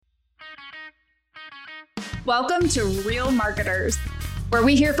Welcome to Real Marketers, where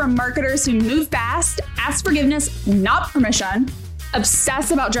we hear from marketers who move fast, ask forgiveness, not permission,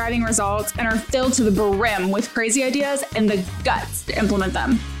 obsess about driving results, and are filled to the brim with crazy ideas and the guts to implement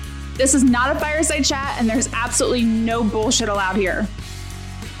them. This is not a fireside chat, and there's absolutely no bullshit allowed here.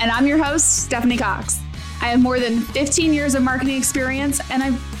 And I'm your host, Stephanie Cox. I have more than 15 years of marketing experience, and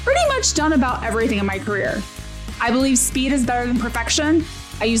I've pretty much done about everything in my career. I believe speed is better than perfection.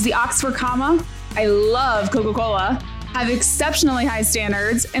 I use the Oxford comma. I love Coca-Cola, have exceptionally high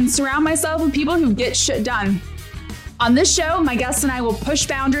standards, and surround myself with people who get shit done. On this show, my guests and I will push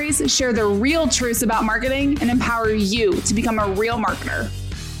boundaries, share the real truths about marketing, and empower you to become a real marketer.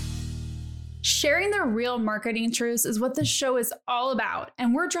 Sharing the real marketing truths is what this show is all about,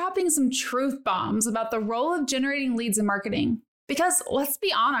 and we're dropping some truth bombs about the role of generating leads in marketing. Because let's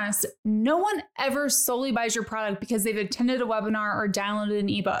be honest, no one ever solely buys your product because they've attended a webinar or downloaded an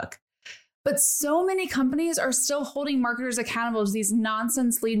ebook. But so many companies are still holding marketers accountable to these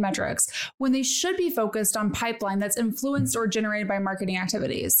nonsense lead metrics when they should be focused on pipeline that's influenced or generated by marketing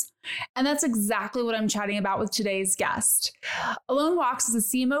activities. And that's exactly what I'm chatting about with today's guest. Alon Wachs is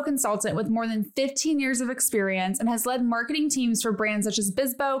a CMO consultant with more than 15 years of experience and has led marketing teams for brands such as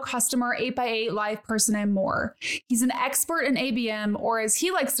Bizbo, Customer, 8x8, LivePerson, and more. He's an expert in ABM, or as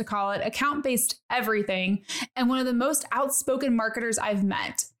he likes to call it, account-based everything, and one of the most outspoken marketers I've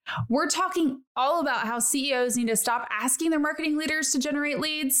met. We're talking all about how CEOs need to stop asking their marketing leaders to generate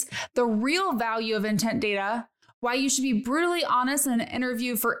leads, the real value of intent data, why you should be brutally honest in an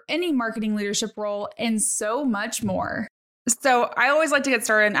interview for any marketing leadership role, and so much more. So I always like to get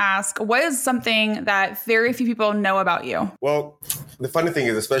started and ask, what is something that very few people know about you? Well, the funny thing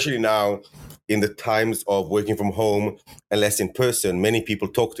is, especially now, in the times of working from home and less in person, many people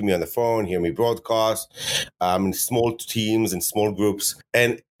talk to me on the phone, hear me broadcast, in small teams and small groups.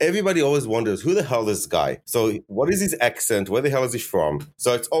 And everybody always wonders, who the hell is this guy? So what is his accent? Where the hell is he from?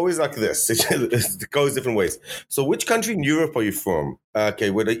 So it's always like this. It goes different ways. So which country in Europe are you from? Okay,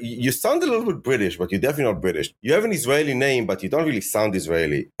 you sound a little bit British, but you're definitely not British. You have an Israeli name, but you don't really sound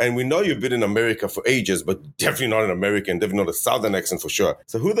Israeli. And we know you've been in America for ages, but definitely not an American, definitely not a Southern accent for sure.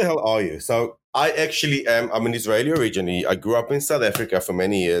 So who the hell are you? So I actually I'm an Israeli originally. I grew up in South Africa for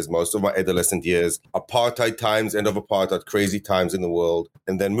many years, most of my adolescent years, apartheid times, end of apartheid, crazy times in the world.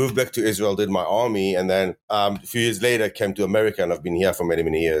 And then moved back to Israel, did my army. And then a few years later, came to America, and I've been here for many,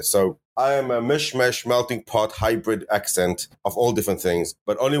 many years. So I am a mishmash, melting pot, hybrid accent of all different things.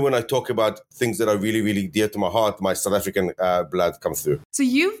 But only when I talk about things that are really, really dear to my heart, my South African blood comes through. So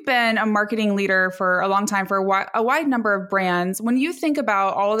you've been a marketing leader for a long time for a wide number of brands. When you think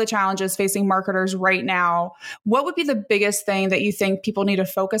about all of the challenges facing marketers right now, what would be the biggest thing that you think people need to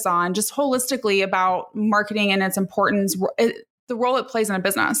focus on just holistically about marketing and its importance, the role it plays in a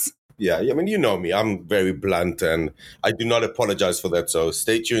business? Yeah, I mean, you know me. I'm very blunt, and I do not apologize for that. So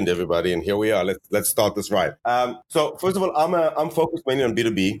stay tuned, everybody, and here we are. Let's start this right. So first of all, I'm focused mainly on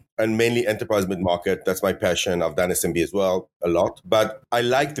B2B and mainly enterprise mid-market. That's my passion. I've done SMB as well a lot, but I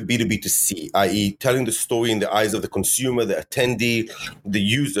like the B2B to C, i.e. telling the story in the eyes of the consumer, the attendee, the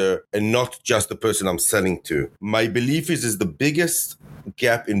user, and not just the person I'm selling to. My belief is the biggest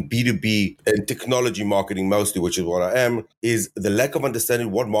gap in B2B and technology marketing mostly, which is what I am, is the lack of understanding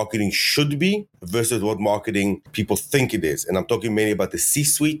what marketing should be versus what marketing people think it is. And I'm talking mainly about the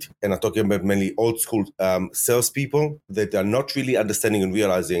C-suite, and I'm talking about mainly old school salespeople that are not really understanding and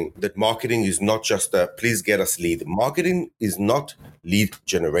realizing that marketing is not just a please get us lead. Marketing is not lead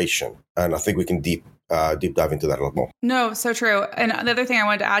generation. And I think we can deep dive into that a lot more. No, so true. And the other thing I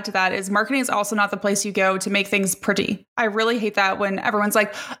wanted to add to that is marketing is also not the place you go to make things pretty. I really hate that when everyone's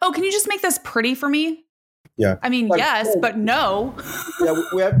like, oh, can you just make this pretty for me? Yeah. I mean, yes, but no. Yeah,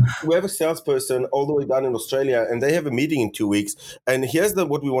 we have a salesperson all the way down in Australia, and they have a meeting in 2 weeks. And here's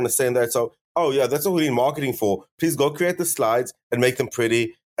what we want to say in that. So, oh yeah, that's what we need marketing for. Please go create the slides and make them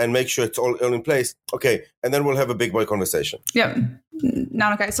pretty and make sure it's all in place. Okay. And then we'll have a big boy conversation. Yep.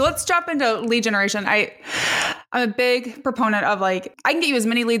 Not okay. So let's jump into lead generation. I'm a big proponent of I can get you as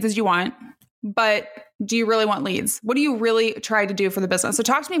many leads as you want, but do you really want leads? What do you really try to do for the business? So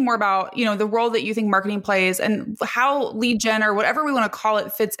talk to me more about, the role that you think marketing plays and how lead gen or whatever we want to call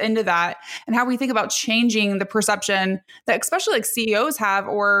it fits into that, and how we think about changing the perception that especially CEOs have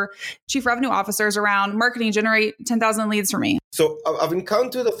or chief revenue officers around marketing generate 10,000 leads for me. So I've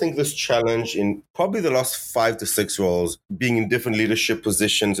encountered, I think, this challenge in probably the last 5 to 6 roles, being in different leadership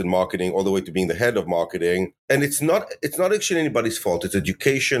positions in marketing, all the way to being the head of marketing. And it's not actually anybody's fault. It's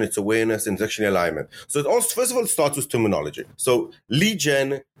education, it's awareness, and it's actually alignment. So it also, first of all, it starts with terminology. So lead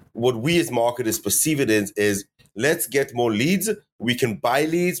gen, what we as marketers perceive it is let's get more leads We can buy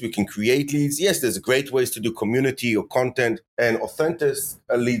leads, we can create leads. Yes, there's great ways to do community or content and authentic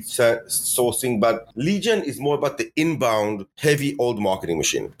lead sourcing, but lead gen is more about the inbound, heavy old marketing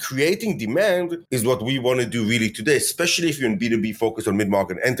machine. Creating demand is what we want to do really today, especially if you're in B2B focused on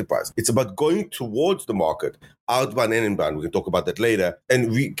mid-market and enterprise. It's about going towards the market, outbound and inbound. We can talk about that later.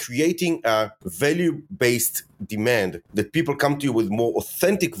 And creating a value-based demand that people come to you with more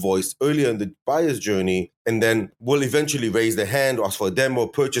authentic voice earlier in the buyer's journey, and then will eventually raise their hand, ask for a demo,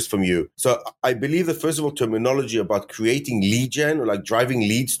 purchase from you. So I believe that, first of all, terminology about creating lead gen, or like driving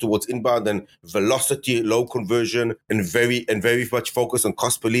leads towards inbound and velocity, low conversion, and very much focus on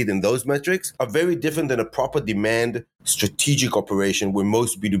cost per lead, and those metrics are very different than a proper demand strategic operation where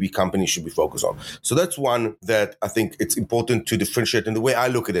most B2B companies should be focused on. So that's one that I think it's important to differentiate. And the way I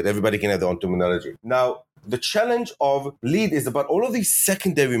look at it, everybody can have their own terminology. Now, the challenge of lead is about all of these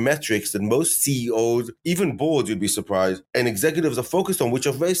secondary metrics that most CEOs, even boards, you'd be surprised, and executives are focused on, which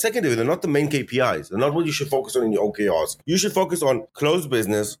are very secondary. They're not the main KPIs. They're not what you should focus on in your OKRs. You should focus on closed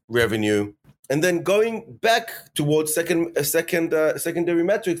business, revenue, and then going back towards secondary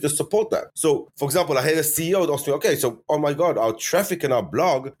metrics to support that. So, for example, I had a CEO that asked me, okay, so, oh my God, our traffic in our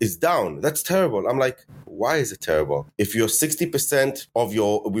blog is down. That's terrible. I'm like, why is it terrible? If you're 60% of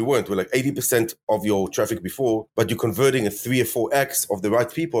we're like 80% of your traffic before, but you're converting at 3 or 4x of the right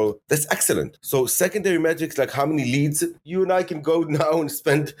people, that's excellent. So secondary metrics like how many leads, you and I can go now and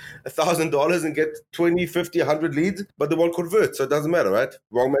spend $1,000 and get 20, 50, 100 leads, but they won't convert. So it doesn't matter, right?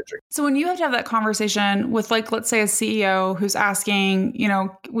 Wrong metric. So when you have to have that conversation with, like, let's say a CEO who's asking,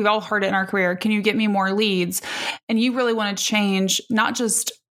 we've all heard it in our career, can you get me more leads? And you really want to change not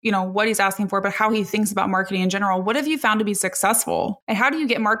just what he's asking for, but how he thinks about marketing in general. What have you found to be successful? And how do you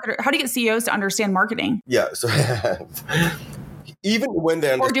get CEOs to understand marketing? Yeah. So even when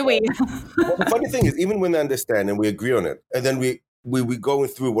they understand, or do we? Well, the funny thing is, even when they understand and we agree on it, and then we going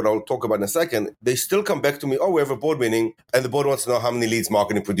through what I'll talk about in a second, they still come back to me, we have a board meeting and the board wants to know how many leads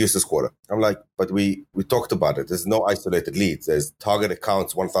marketing produced this quarter. I'm like, but we talked about it. There's no isolated leads. There's target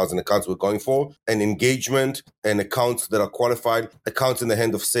accounts, 1,000 accounts we're going for, and engagement and accounts that are qualified, accounts in the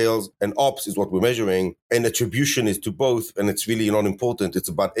hand of sales and ops is what we're measuring. And attribution is to both. And it's really not important. It's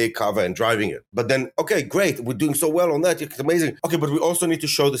about cover and driving it. But then, okay, great. We're doing so well on that. It's amazing. Okay, but we also need to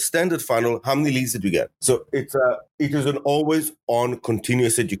show the standard funnel. How many leads did we get? So it is an always on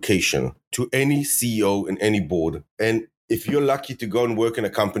continuous education to any CEO and any board. And if you're lucky to go and work in a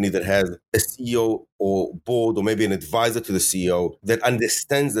company that has a CEO or board or maybe an advisor to the CEO that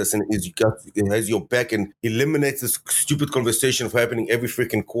understands this and has your back and eliminates this stupid conversation of happening every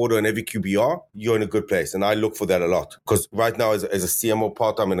freaking quarter and every QBR, you're in a good place. And I look for that a lot because right now as a CMO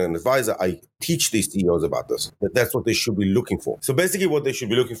part-time and an advisor, I teach these CEOs about this. That's what they should be looking for. So basically what they should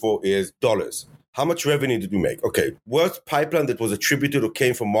be looking for is dollars. How much revenue did we make? Okay. What pipeline that was attributed or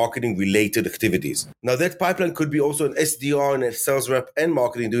came from marketing related activities? Now that pipeline could be also an SDR and a sales rep and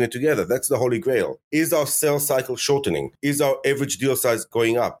marketing doing it together. That's the holy grail. Is our sales cycle shortening? Is our average deal size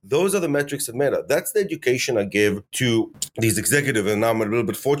going up? Those are the metrics that matter. That's the education I give to these executives. And now I'm a little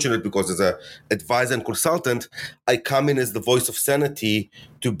bit fortunate because as an advisor and consultant, I come in as the voice of sanity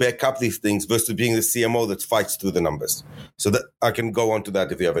to back up these things versus being the CMO that fights through the numbers. So that I can go on to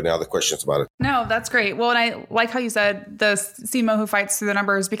that if you have any other questions about it. No, that's great. Well, and I like how you said the CMO who fights through the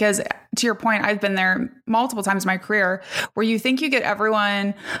numbers, because to your point, I've been there multiple times in my career where you think you get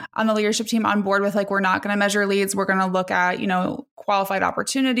everyone on the leadership team on board with like, we're not going to measure leads. We're going to look at, qualified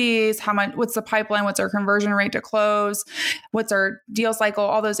opportunities, what's the pipeline, what's our conversion rate to close, what's our deal cycle,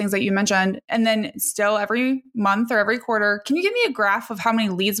 all those things that you mentioned. And then still every month or every quarter, can you give me a graph of how many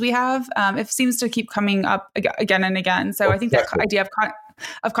leads we have? It seems to keep coming up again and again. So I think that idea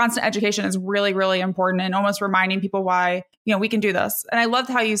of constant education is really, really important and almost reminding people why, we can do this. And I loved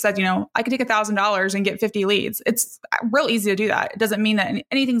how you said, I could take $1,000 and get 50 leads. It's real easy to do that. It doesn't mean that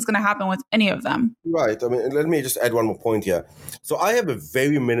anything's going to happen with any of them. Right. I mean, let me just add one more point here. So I have a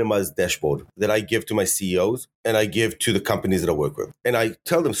very minimized dashboard that I give to my CEOs and I give to the companies that I work with. And I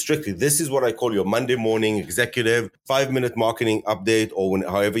tell them strictly, this is what I call your Monday morning executive 5-minute marketing update, or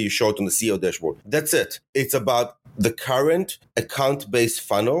however you show it on the CEO dashboard. That's it. It's about the current account-based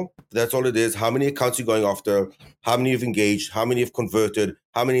funnel. That's all it is. How many accounts you're going after, how many you've engaged, how many you've converted,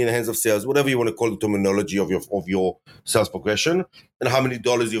 how many in the hands of sales, whatever you want to call the terminology of your sales progression, and how many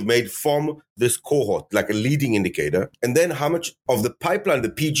dollars you've made from this cohort, like a leading indicator. And then how much of the pipeline, the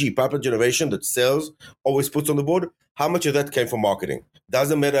PG, pipeline generation that sales always puts on the board, how much of that came from marketing?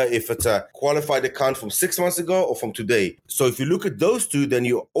 Doesn't matter if it's a qualified account from 6 months ago or from today. So if you look at those two, then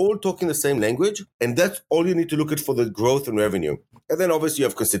you're all talking the same language. And that's all you need to look at for the growth and revenue. And then obviously you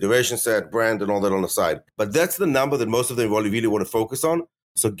have consideration set, brand, and all that on the side. But that's the number that most of them really want to focus on.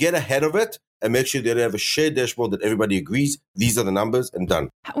 So get ahead of it and make sure that they have a shared dashboard that everybody agrees. These are the numbers and done.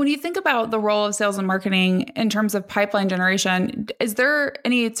 When you think about the role of sales and marketing in terms of pipeline generation, is there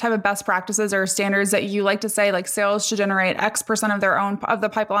any type of best practices or standards that you like to say, like sales should generate X% of their own of the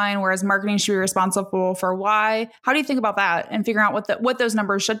pipeline, whereas marketing should be responsible for Y? How do you think about that and figuring out what those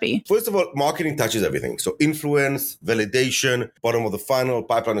numbers should be? First of all, marketing touches everything. So influence, validation, bottom of the funnel,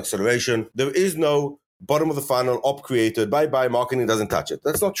 pipeline acceleration. There is no bottom of the funnel, op created, bye-bye, marketing doesn't touch it.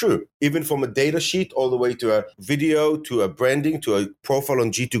 That's not true. Even from a data sheet all the way to a video, to a branding, to a profile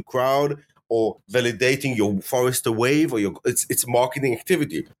on G2 Crowd, or validating your Forrester Wave, or it's marketing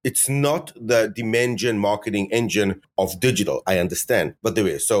activity. It's not the demand gen marketing engine of digital. I understand, but there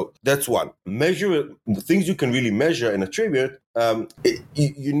is. So that's one. Measure the things you can really measure and attribute.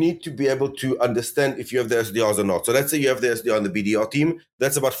 You need to be able to understand if you have the SDRs or not. So let's say you have the SDR on the BDR team.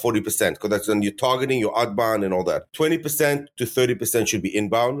 That's about 40%, because that's when you're targeting your outbound and all that. 20% to 30% should be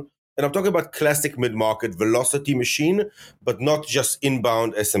inbound. And I'm talking about classic mid-market velocity machine, but not just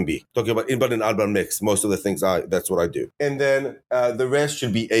inbound SMB. Talking about inbound and outbound mix. Most of the things that's what I do. And then the rest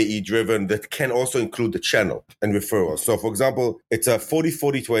should be AE driven. That can also include the channel and referrals. So for example, it's a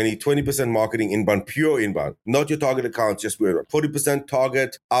 40-40-20, 20% marketing inbound, pure inbound, not your target accounts, just 40%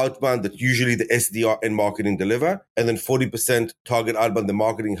 target outbound that usually the SDR and marketing deliver. And then 40% target outbound, the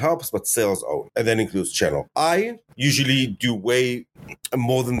marketing helps, but sales own. And then includes channel. I usually do way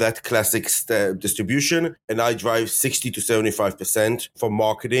more than that classic distribution, and I drive 60 to 75% for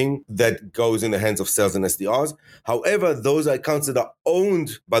marketing that goes in the hands of sales and SDRs. However, those are accounts that are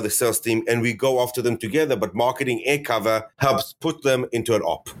owned by the sales team and we go after them together, but marketing air cover helps put them into an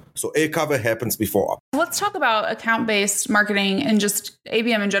op. So air cover happens before op. Let's talk about account-based marketing and just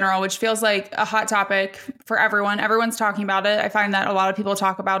ABM in general, which feels like a hot topic for everyone. Everyone's talking about it. I find that a lot of people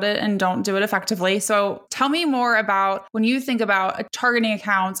talk about it and don't do it effectively. So tell me more about when you think about targeting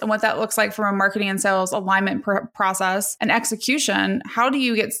accounts and what that looks like from a marketing and sales alignment process and execution. How do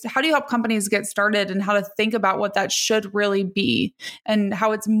you help companies get started and how to think about what that should really be and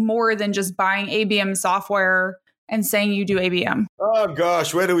how it's more than just buying ABM software and saying you do ABM? Oh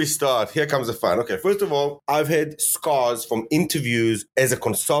gosh, where do we start? Here comes the fun. Okay, first of all, I've had scars from interviews as a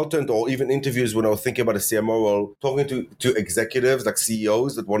consultant or even interviews when I was thinking about a CMO role, talking to executives like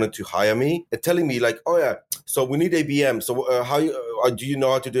CEOs that wanted to hire me and telling me like, oh yeah, so we need ABM. So do you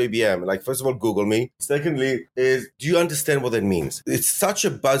know how to do ABM? Like, first of all, Google me. Secondly is, do you understand what that means? It's such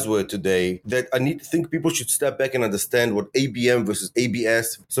a buzzword today that I think people should step back and understand what ABM versus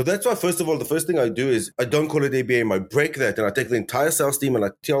ABS. So that's why, first of all, the first thing I do is I don't call it ABM. I break that and I take the entire sales team and I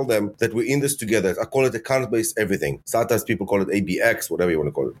tell them that we're in this together. I call it account-based everything. Sometimes people call it ABX, whatever you want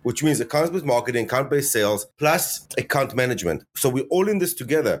to call it, which means account-based marketing, account-based sales, plus account management. So we're all in this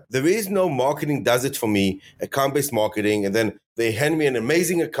together. There is no marketing does it for me, account-based marketing, and then they hand me an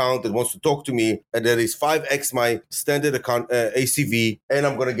amazing account that wants to talk to me and that is 5x my standard account ACV, and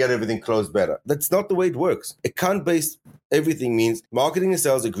I'm going to get everything closed better. That's not the way it works. Account-based everything means marketing and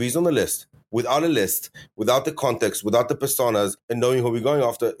sales agrees on the list. Without a list, without the context, without the personas, and knowing who we're going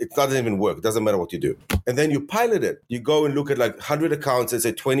after, it doesn't even work. It doesn't matter what you do. And then you pilot it. You go and look at like 100 accounts, let's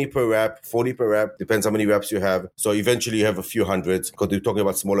say 20 per rep, 40 per rep, depends how many reps you have. So eventually you have a few hundreds, because we're talking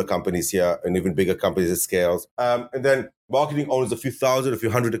about smaller companies here and even bigger companies at scales. And then marketing owns a few thousand, a few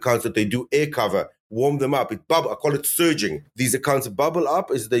hundred accounts that they do air cover, warm them up. I call it surging. These accounts bubble up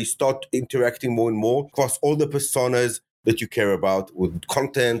as they start interacting more and more across all the personas that you care about, with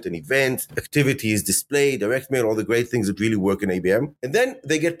content and events, activities, display, direct mail, all the great things that really work in ABM. And then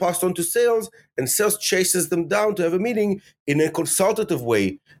they get passed on to sales, and sales chases them down to have a meeting in a consultative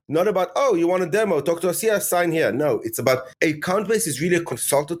way. Not about, oh, you want a demo, talk to us here, sign here. No, it's about account-based is really a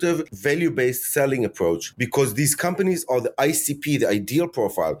consultative, value-based selling approach, because these companies are the ICP, the ideal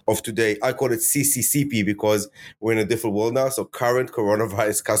profile of today. I call it CCCP because we're in a different world now. So current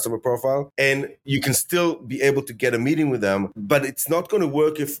coronavirus customer profile. And you can still be able to get a meeting with them, but it's not going to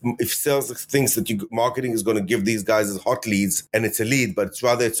work if sales thinks that marketing is going to give these guys as hot leads and it's a lead, but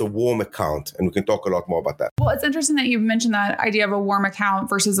it's a warm account. And we can talk a lot more about that. Well, it's interesting that you mentioned that idea of a warm account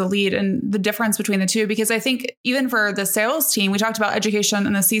versus a lead and the difference between the two, because I think even for the sales team, we talked about education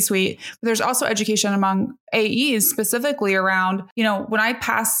in the C-suite, but there's also education among AEs specifically around, when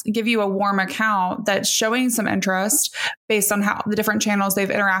I give you a warm account that's showing some interest based on how the different channels they've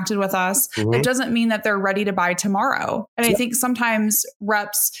interacted with us, it doesn't mean that they're ready to buy tomorrow. And I think sometimes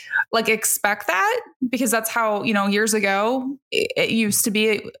reps expect that because that's how, years ago it used to be,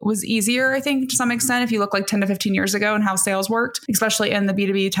 it was easier, I think, to some extent, if you look like 10 to 15 years ago and how sales worked, especially in the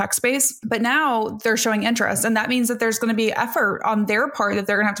B2B tech space. But now they're showing interest. And that means that there's going to be effort on their part that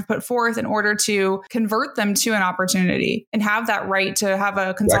they're going to have to put forth in order to convert them to an opportunity and have that right to have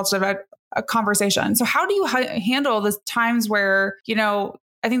a consultative a conversation. So how do you handle the times where,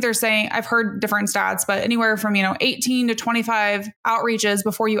 I think they're saying, I've heard different stats, but anywhere from, 18 to 25 outreaches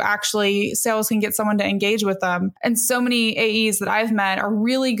before sales can get someone to engage with them. And so many AEs that I've met are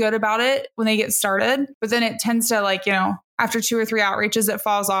really good about it when they get started, but then it tends to after 2 or 3 outreaches, it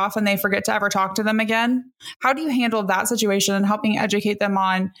falls off and they forget to ever talk to them again. How do you handle that situation and helping educate them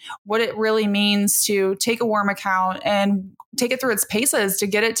on what it really means to take a warm account and take it through its paces to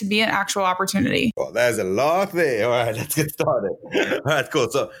get it to be an actual opportunity? Well, there's a lot there. All right, let's get started. All right, cool.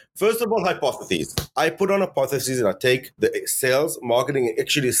 So first of all, hypotheses. I put on hypotheses and I take the sales, marketing, and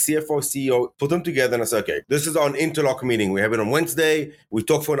actually CFO, CEO, put them together and I say, okay, this is our interlock meeting. We have it on Wednesday. We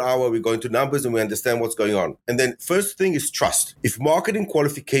talk for an hour. We go into numbers and we understand what's going on. And then first thing is trust. If marketing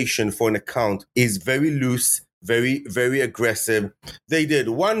qualification for an account is very loose, very, very aggressive. They did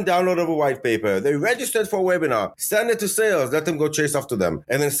one download of a white paper. They registered for a webinar. Send it to sales. Let them go chase after them.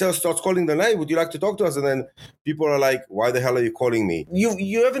 And then sales starts calling them, hey, would you like to talk to us? And then people are like, why the hell are you calling me?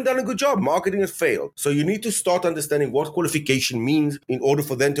 You haven't done a good job. Marketing has failed. So you need to start understanding what qualification means in order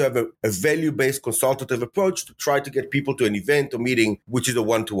for them to have a value-based consultative approach to try to get people to an event or meeting, which is a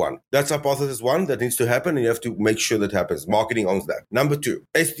one-to-one. That's hypothesis one that needs to happen, and you have to make sure that happens. Marketing owns that. Number 2,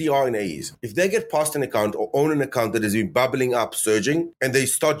 SDR and AEs. If they get past an account or own an account that has been bubbling up, surging, and they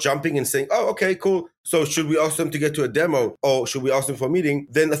start jumping and saying, oh, okay, cool. So should we ask them to get to a demo or should we ask them for a meeting?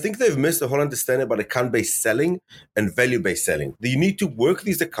 Then I think they've missed the whole understanding about account-based selling and value-based selling. You need to work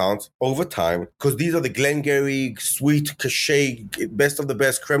these accounts over time because these are the Glengarry, sweet, cachet, best of the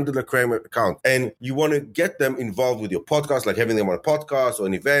best, creme de la creme account. And you want to get them involved with your podcast, like having them on a podcast or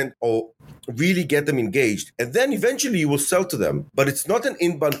an event, or really get them engaged. And then eventually you will sell to them. But it's not an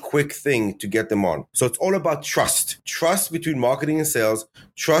inbound quick thing to get them on. So it's all about trust. Trust between marketing and sales,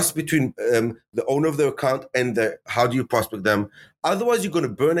 trust between the owner of their account and how do you prospect them. Otherwise, you're going to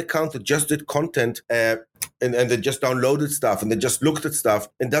burn account that just did content and they just downloaded stuff and they just looked at stuff.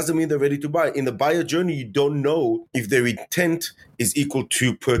 It doesn't mean they're ready to buy. In the buyer journey, you don't know if their intent is equal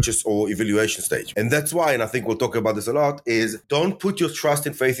to purchase or evaluation stage. And that's why, and I think we'll talk about this a lot, is don't put your trust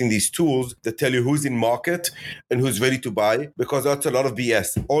and faith in these tools that tell you who's in market and who's ready to buy, because that's a lot of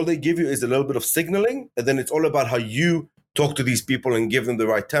BS. All they give you is a little bit of signaling, and then it's all about how you talk to these people and give them the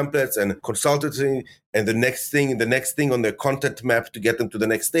right templates and consultancy and the next thing on their content map to get them to the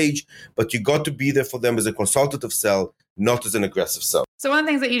next stage. But you got to be there for them as a consultative sell, not as an aggressive sell. So one of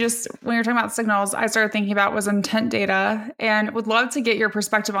the things that when you're talking about signals, I started thinking about was intent data, and would love to get your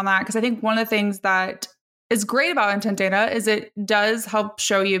perspective on that, because I think one of the things that is great about intent data is it does help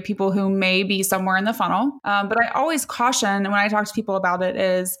show you people who may be somewhere in the funnel. But I always caution when I talk to people about it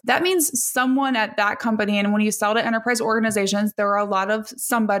is that means someone at that company. And when you sell to enterprise organizations, there are a lot of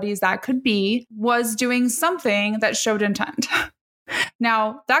somebodies that could be was doing something that showed intent.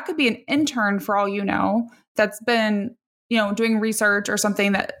 Now, that could be an intern for all you know, that's been, doing research or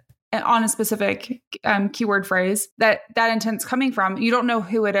something that on a specific keyword phrase that intent's coming from. You don't know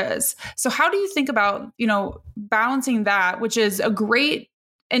who it is. So how do you think about, balancing that, which is a great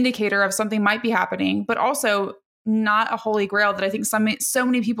indicator of something might be happening, but also not a holy grail that I think so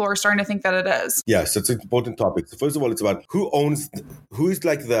many people are starting to think that it is. Yes, it's an important topic. So first of all, it's about who is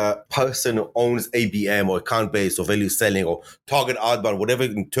like the person who owns ABM or account base or value selling or target outbound, whatever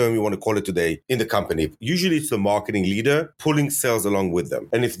term you want to call it today in the company. Usually it's the marketing leader pulling sales along with them.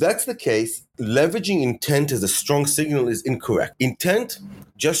 And if that's the case, leveraging intent as a strong signal is incorrect. Intent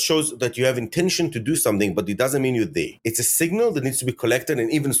just shows that you have intention to do something, but it doesn't mean you're there. It's a signal that needs to be collected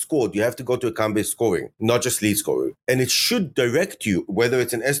and even scored. You have to go to account-based scoring, not just lead scoring. And it should direct you, whether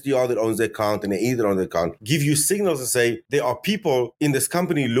it's an SDR that owns the account and an AE that owns the account, give you signals and say, there are people in this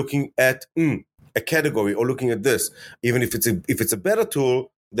company looking at a category or looking at this. Even if it's a better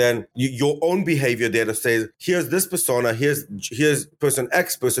tool, then your own behavior data says, here's this persona, here's person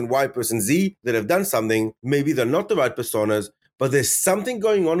X, person Y, person Z that have done something. Maybe they're not the right personas, but there's something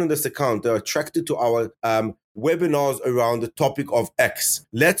going on in this account. They're attracted to our webinars around the topic of X.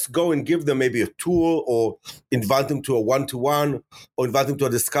 Let's go and give them maybe a tool or invite them to a one-to-one or invite them to a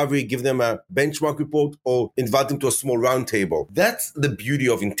discovery, give them a benchmark report or invite them to a small roundtable. That's the beauty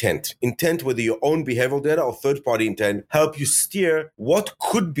of intent. Intent, whether your own behavioral data or third-party intent, help you steer what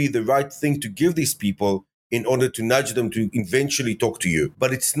could be the right thing to give these people in order to nudge them to eventually talk to you.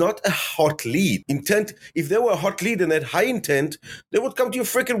 But it's not a hot lead. Intent, if they were a hot lead and had high intent, they would come to your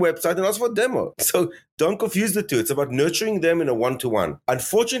freaking website and ask for a demo. So don't confuse the two. It's about nurturing them in a one-to-one.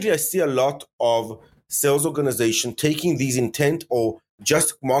 Unfortunately, I see a lot of sales organization taking these intent or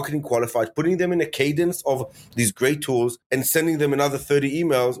just marketing qualified, putting them in a cadence of these great tools and sending them another 30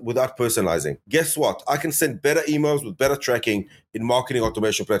 emails without personalizing. Guess what? I can send better emails with better tracking in marketing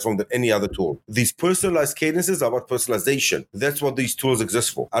automation platform than any other tool. These personalized cadences are about personalization. That's what these tools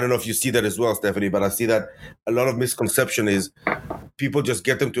exist for. I don't know if you see that as well, Stephanie, but I see that a lot of misconception is people just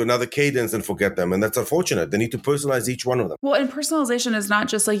get them to another cadence and forget them. And that's unfortunate. They need to personalize each one of them. Well, and personalization is not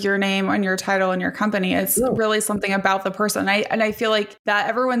just like your name and your title and your company. It's really something about the person. And I feel like that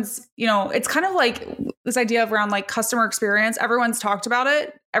everyone's, it's kind of like this idea of around like customer experience. Everyone's talked about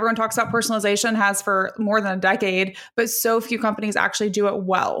it. Everyone talks about personalization, has for more than a decade, but so few companies actually do it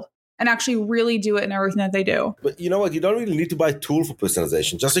well and actually really do it in everything that they do. But you know what? You don't really need to buy a tool for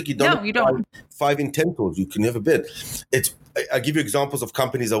personalization. Just like you don't buy 5 in 10 tools. You can never bid. I give you examples of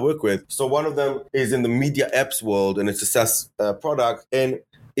companies I work with. So one of them is in the media apps world, and it's a SaaS product. And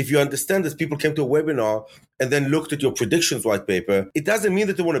if you understand this, people came to a webinar and then looked at your predictions white paper. It doesn't mean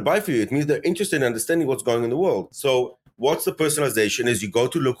that they want to buy for you. It means they're interested in understanding what's going on in the world. So what's the personalization is you go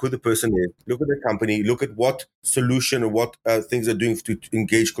to look who the person is, look at the company, look at what solution or what things they're doing to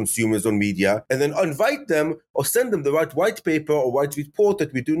engage consumers on media, and then invite them or send them the right white paper or white report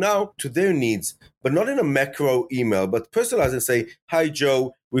that we do now to their needs, but not in a macro email, but personalize and say, hi,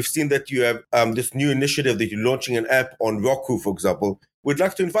 Joe, we've seen that you have this new initiative that you're launching an app on Roku, for example. We'd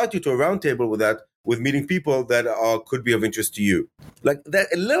like to invite you to a roundtable with that, with meeting people that could be of interest to you. Like that,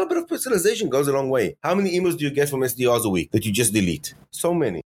 a little bit of personalization goes a long way. How many emails do you get from SDRs a week that you just delete? So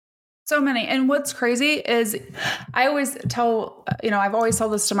many. So many. And what's crazy is I always tell, I've always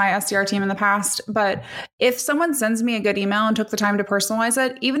told this to my SDR team in the past, but if someone sends me a good email and took the time to personalize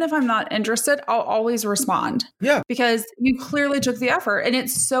it, even if I'm not interested, I'll always respond. Yeah. Because you clearly took the effort. And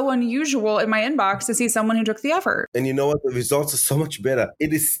it's so unusual in my inbox to see someone who took the effort. And you know what? The results are so much better.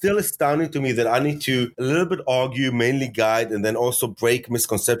 It is still astounding to me that I need to a little bit argue, mainly guide, and then also break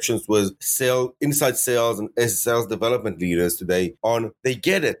misconceptions with inside sales and sales development leaders today on they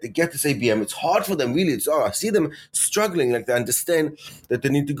get it. They get this ABM. It's hard for them, really. I see them struggling. Like they understand that they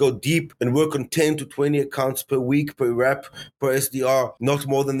need to go deep and work on 10 to 20 accounts per week, per rep, per SDR, not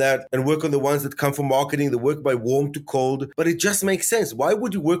more than that, and work on the ones that come from marketing, that work by warm to cold. But it just makes sense. Why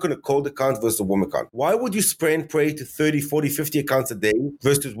would you work on a cold account versus a warm account? Why would you spray and pray to 30, 40, 50 accounts a day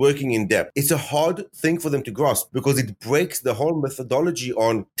versus working in depth? It's a hard thing for them to grasp because it breaks the whole methodology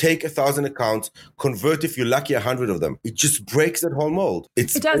on take 1,000 accounts, convert if you're lucky 100 of them. It just breaks that whole mold.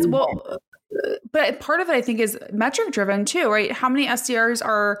 It does. Well, but part of it, I think, is metric driven too, right? How many SDRs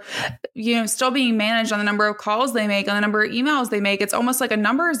are, still being managed on the number of calls they make, on the number of emails they make? It's almost like a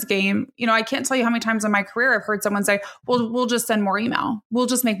numbers game. I can't tell you how many times in my career I've heard someone say, well, we'll just send more email. We'll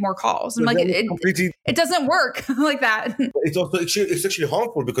just make more calls. And it doesn't work like that. It's actually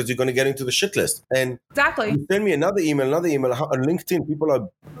harmful because you're going to get into the shit list. And exactly. You send me another email on LinkedIn. People are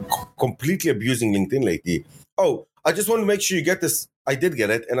completely abusing LinkedIn lately. Oh, I just want to make sure you get this. I did get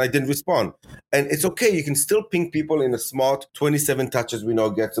it and I didn't respond. And it's okay. You can still ping people in a smart 27 touches we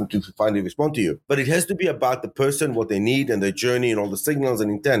know gets them to finally respond to you. But it has to be about the person, what they need and their journey and all the signals and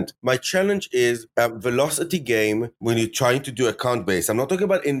intent. My challenge is a velocity game when you're trying to do account base. I'm not talking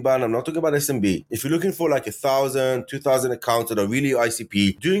about inbound. I'm not talking about SMB. If you're looking for like 1,000, 2,000 accounts that are really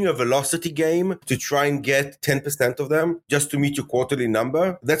ICP, doing a velocity game to try and get 10% of them just to meet your quarterly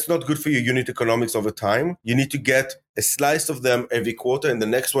number, that's not good for your unit economics over time. You need to get a slice of them every quarter, and the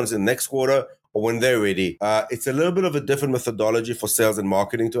next one's in the next quarter or when they're ready. It's a little bit of a different methodology for sales and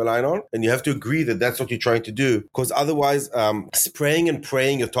marketing to align on. And you have to agree that that's what you're trying to do. Because otherwise, spraying and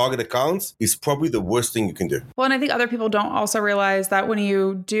praying your target accounts is probably the worst thing you can do. Well, and I think other people don't also realize that when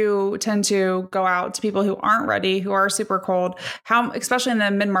you do tend to go out to people who aren't ready, who are super cold, especially in the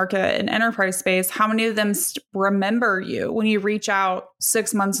mid-market and enterprise space, how many of them remember you when you reach out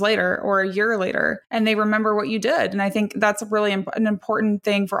 6 months later or a year later and they remember what you did? And I think that's really an important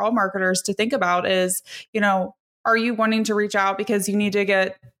thing for all marketers to think about is, are you wanting to reach out because you need to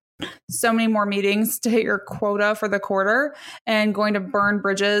get so many more meetings to hit your quota for the quarter and going to burn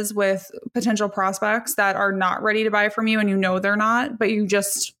bridges with potential prospects that are not ready to buy from you and they're not, but you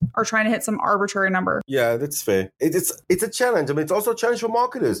just are trying to hit some arbitrary number? Yeah, that's fair. It's a challenge. I mean, it's also a challenge for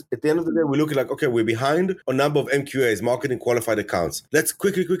marketers. At the end of the day, we look at like, okay, we're behind on number of MQAs, marketing qualified accounts. Let's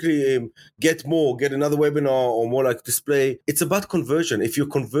quickly get another webinar or more like display. It's about conversion. If your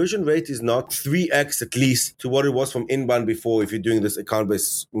conversion rate is not 3x at least to what it was from inbound before, if you're doing this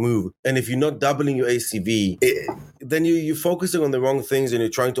account-based move, and if you're not doubling your ACV, then you're focusing on the wrong things and you're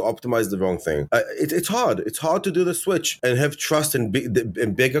trying to optimize the wrong thing. It's hard. It's hard to do the switch and have trust in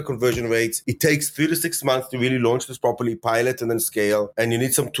bigger conversion rates. It takes 3 to 6 months to really launch this properly, pilot and then scale. And you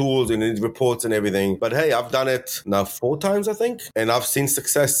need some tools and you need reports and everything. But hey, I've done it now 4 times, I think. And I've seen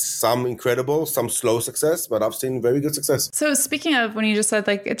success, some incredible, some slow success, but I've seen very good success. So speaking of when you just said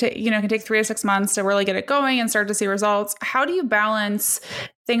like, it can take 3 to 6 months to really get it going and start to see results. How do you balance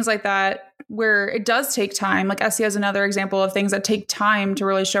things like that where it does take time? Like SEO is another example of things that take time to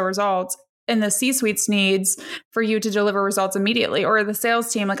really show results. And the C-suite's needs for you to deliver results immediately, or the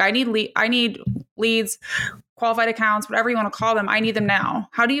sales team, like I need leads, qualified accounts, whatever you want to call them. I need them now.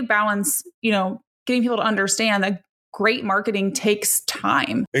 How do you balance, getting people to understand that great marketing takes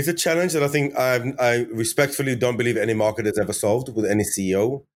time? It's a challenge that I think I respectfully don't believe any marketer has ever solved with any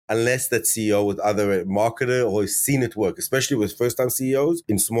CEO. Unless that CEO was either a marketer or has seen it work, especially with first-time CEOs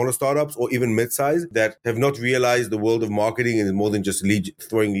in smaller startups or even mid-size that have not realized the world of marketing is more than just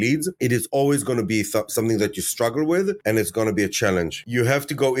throwing leads. It is always going to be something that you struggle with, and it's going to be a challenge. You have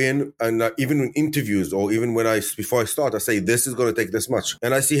to go in and even in interviews or even before I start, I say, this is going to take this much.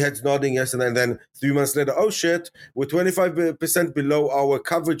 And I see heads nodding yes, and then 3 months later, oh shit, we're 25% below our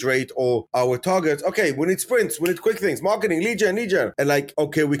coverage rate or our target. Okay, we need sprints, we need quick things, marketing, lead gen. And like,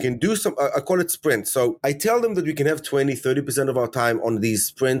 okay, we can do some, I call it sprints. So I tell them that we can have 20-30% of our time on these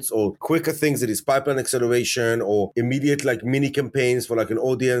sprints or quicker things that is pipeline acceleration or immediate like mini campaigns for like an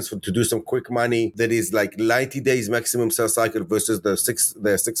audience to do some quick money that is like 90 days maximum sales cycle versus the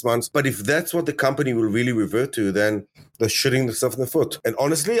 6 months. But if that's what the company will really revert to, then they're shooting themselves in the foot. And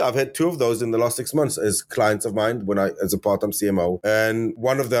honestly, I've had 2 of those in the last 6 months as clients of mine as a part-time CMO. And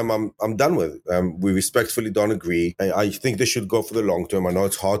one of them I'm done with. We respectfully don't agree. I think they should go for the long term. I know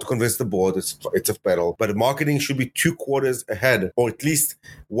it's hard to convince the board. It's a battle. But marketing should be 2 quarters ahead, or at least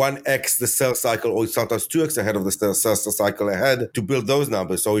 1x the sales cycle, or sometimes 2x ahead of the sales cycle ahead to build those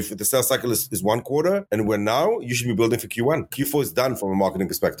numbers. So if the sales cycle is 1 quarter and we're now, you should be building for Q1. Q4 is done from a marketing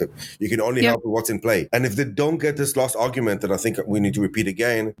perspective. You can only help with what's in play. And if they don't get this last argument that I think we need to repeat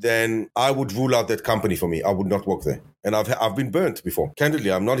again, then I would rule out that company for me. I would not work there. And I've been burnt before.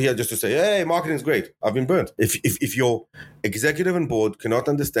 Candidly, I'm not here just to say, hey, marketing is great. I've been burnt. If your executive and board cannot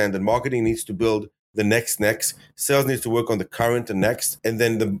understand that marketing needs to build the next, sales needs to work on the current and next, and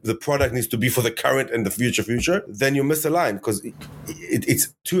then the product needs to be for the current and the future, then you miss a line because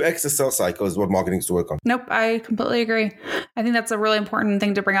it's 2x the sales cycle is what marketing needs to work on. Nope, I completely agree. I think that's a really important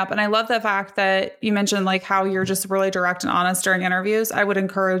thing to bring up. And I love the fact that you mentioned like how you're just really direct and honest during interviews. I would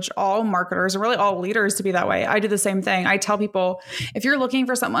encourage all marketers and really all leaders to be that way. I do the same thing. I tell people, if you're looking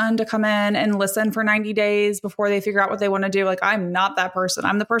for someone to come in and listen for 90 days before they figure out what they want to do, like I'm not that person.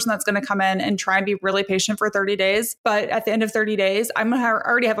 I'm the person that's going to come in and try and be really patient for 30 days. But at the end of 30 days, I'm going to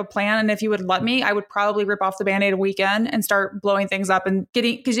already have a plan. And if you would let me, I would probably rip off the Band-Aid a weekend and start blowing things up and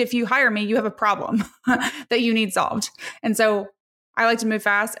because if you hire me, you have a problem that you need solved. And so I like to move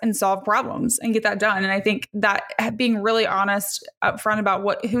fast and solve problems and get that done. And I think that being really honest upfront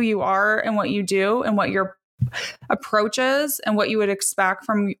about who you are and what you do and what your approaches and what you would expect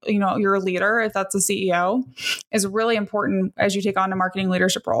from your leader, if that's a CEO, is really important as you take on a marketing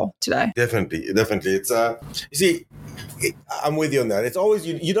leadership role today. Definitely. It's you see, I'm with you on that. It's always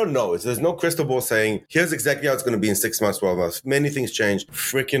you don't know. There's no crystal ball saying here's exactly how it's going to be in 6 months, 12 months. Many things changed.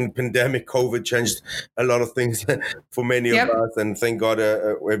 Freaking pandemic, COVID changed a lot of things for many of us. And thank God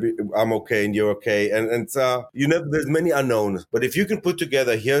I'm okay and you're okay. And there's many unknowns. But if you can put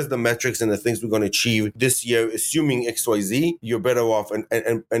together, here's the metrics and the things we're going to achieve this year, assuming XYZ, you're better off.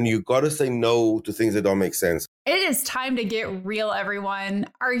 And you got to say no to things that don't make sense. It is time to get real, everyone.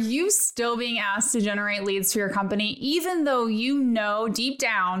 Are you still being asked to generate leads for your company, even though you know deep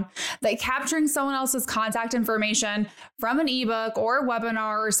down that capturing someone else's contact information from an ebook or a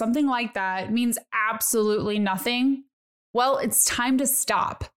webinar or something like that means absolutely nothing? Well, it's time to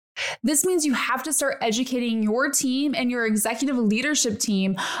stop. This means you have to start educating your team and your executive leadership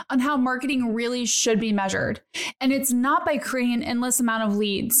team on how marketing really should be measured. And it's not by creating an endless amount of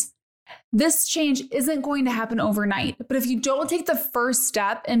leads. This change isn't going to happen overnight, but if you don't take the first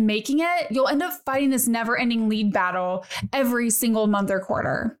step in making it, you'll end up fighting this never-ending lead battle every single month or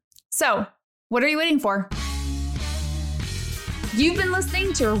quarter. So, what are you waiting for? You've been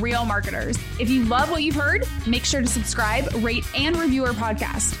listening to Real Marketers. If you love what you've heard, make sure to subscribe, rate, and review our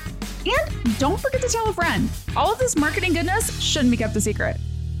podcast. And don't forget to tell a friend. All of this marketing goodness shouldn't be kept a secret.